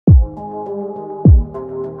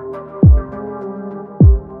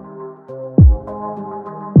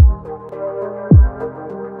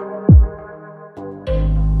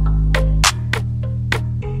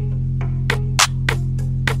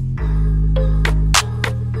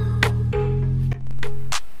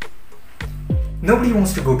Nobody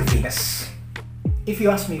wants to go to Venus. If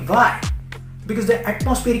you ask me why, because the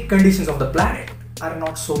atmospheric conditions of the planet are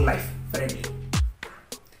not so life-friendly.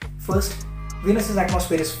 First, Venus's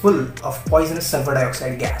atmosphere is full of poisonous sulfur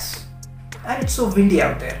dioxide gas, and it's so windy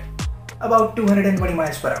out there, about 220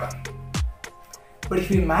 miles per hour. But if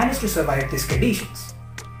we manage to survive these conditions,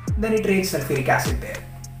 then it rains sulfuric acid there.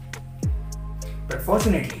 But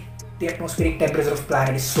fortunately, the atmospheric temperature of the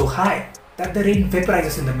planet is so high that the rain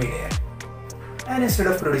vaporizes in the mid-air, and instead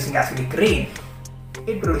of producing acidic rain,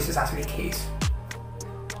 it produces acidic haze.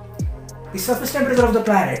 The surface temperature of the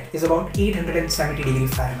planet is about 870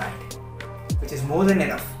 degrees Fahrenheit, which is more than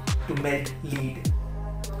enough to melt lead.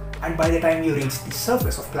 And by the time you reach the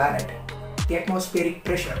surface of the planet, the atmospheric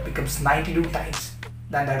pressure becomes 92 times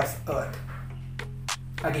than that of Earth.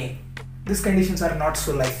 Again, these conditions are not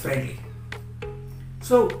so life-friendly.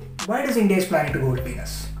 So, why does India is planning to go to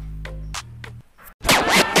Venus?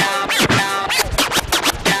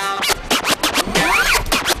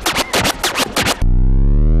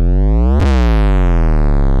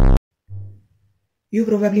 You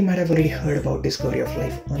probably might have already heard about discovery of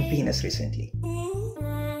life on Venus recently.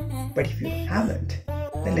 But if you haven't,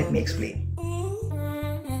 then let me explain.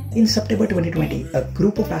 In September 2020, a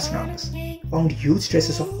group of astronomers found huge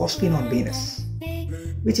traces of phosphine on Venus,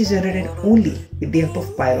 which is generated only with the help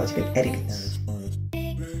of biological editings.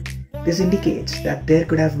 This indicates that there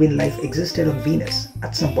could have been life existed on Venus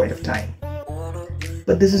at some point of time.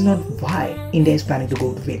 But this is not why India is planning to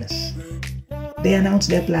go to Venus. They announced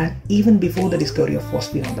their plan even before the discovery of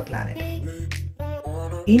phosphine on the planet.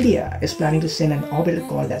 India is planning to send an orbiter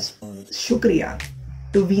called as Shukrayaan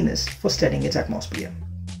to Venus for studying its atmosphere.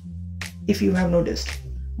 If you have noticed,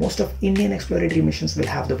 most of Indian exploratory missions will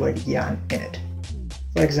have the word Yaan in it.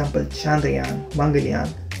 For example, Chandrayaan, Mangalyaan,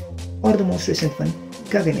 or the most recent one,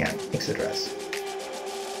 Gaganyaan, etc.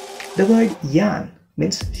 The word Yaan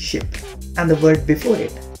means ship, and the word before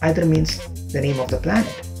it either means the name of the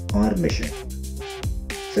planet or mission.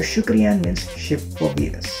 So Shukrayaan means ship for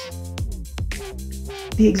Venus.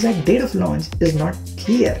 The exact date of launch is not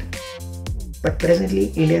clear, but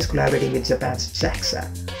presently India is collaborating with Japan's JAXA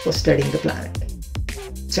for studying the planet.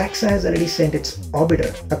 JAXA has already sent its orbiter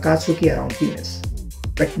Akatsuki around Venus,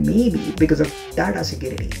 but maybe because of data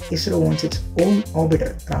security, ISRO wants its own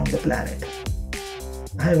orbiter around the planet.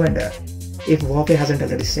 I wonder if Huawei hasn't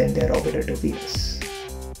already sent their orbiter to Venus.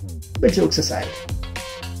 But jokes aside,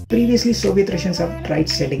 previously Soviet Russians have tried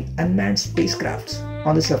sending unmanned spacecrafts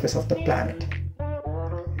on the surface of the planet.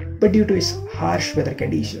 But due to its harsh weather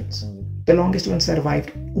conditions, the longest one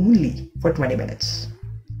survived only for 20 minutes.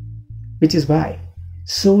 Which is why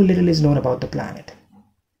so little is known about the planet.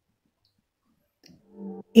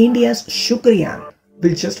 India's Shukrayaan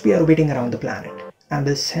will just be orbiting around the planet and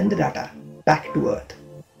will send the data back to Earth.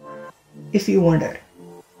 If you wonder,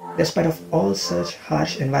 despite of all such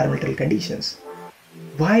harsh environmental conditions,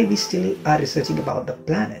 why we still are researching about the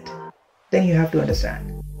planet, then you have to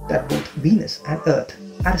understand that both Venus and Earth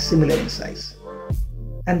are similar in size,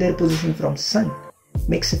 and their position from Sun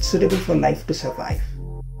makes it suitable for life to survive.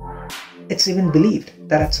 It's even believed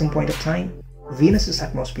that at some point of time, Venus's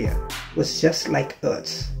atmosphere was just like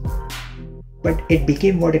Earth's, but it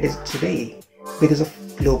became what it is today because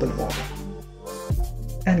of global warming.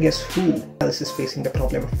 And guess who else is facing the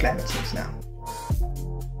problem of climate change now?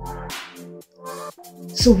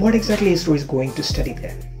 So what exactly ISRO is going to study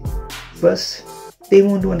then? First, they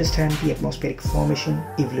want to understand the atmospheric formation,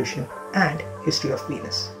 evolution, and history of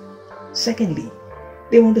Venus. Secondly,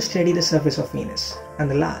 they want to study the surface of Venus.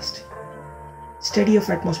 And the last, study of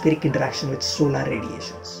atmospheric interaction with solar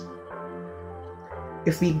radiations.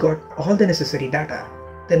 If we got all the necessary data,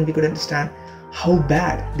 then we could understand how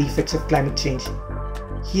bad the effects of climate change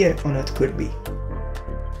here on Earth could be.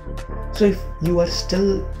 So if you are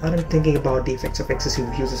still aren't thinking about the effects of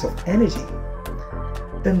excessive uses of energy,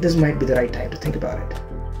 then this might be the right time to think about it.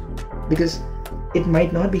 Because it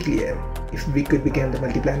might not be clear if we could become the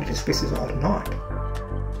multiplanetary species or not.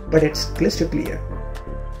 But it's crystal clear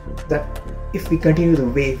that if we continue the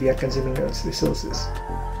way we are consuming Earth's resources,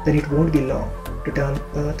 then it won't be long to turn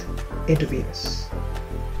Earth into Venus.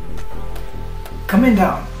 Comment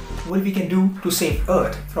down what we can do to save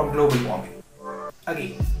Earth from global warming.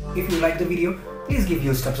 Again, if you like the video, please give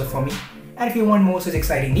huge thumbs up for me, and if you want more such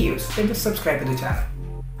exciting news, then just subscribe to the channel.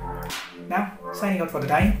 Now, signing out for the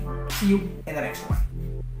time. See you in the next one.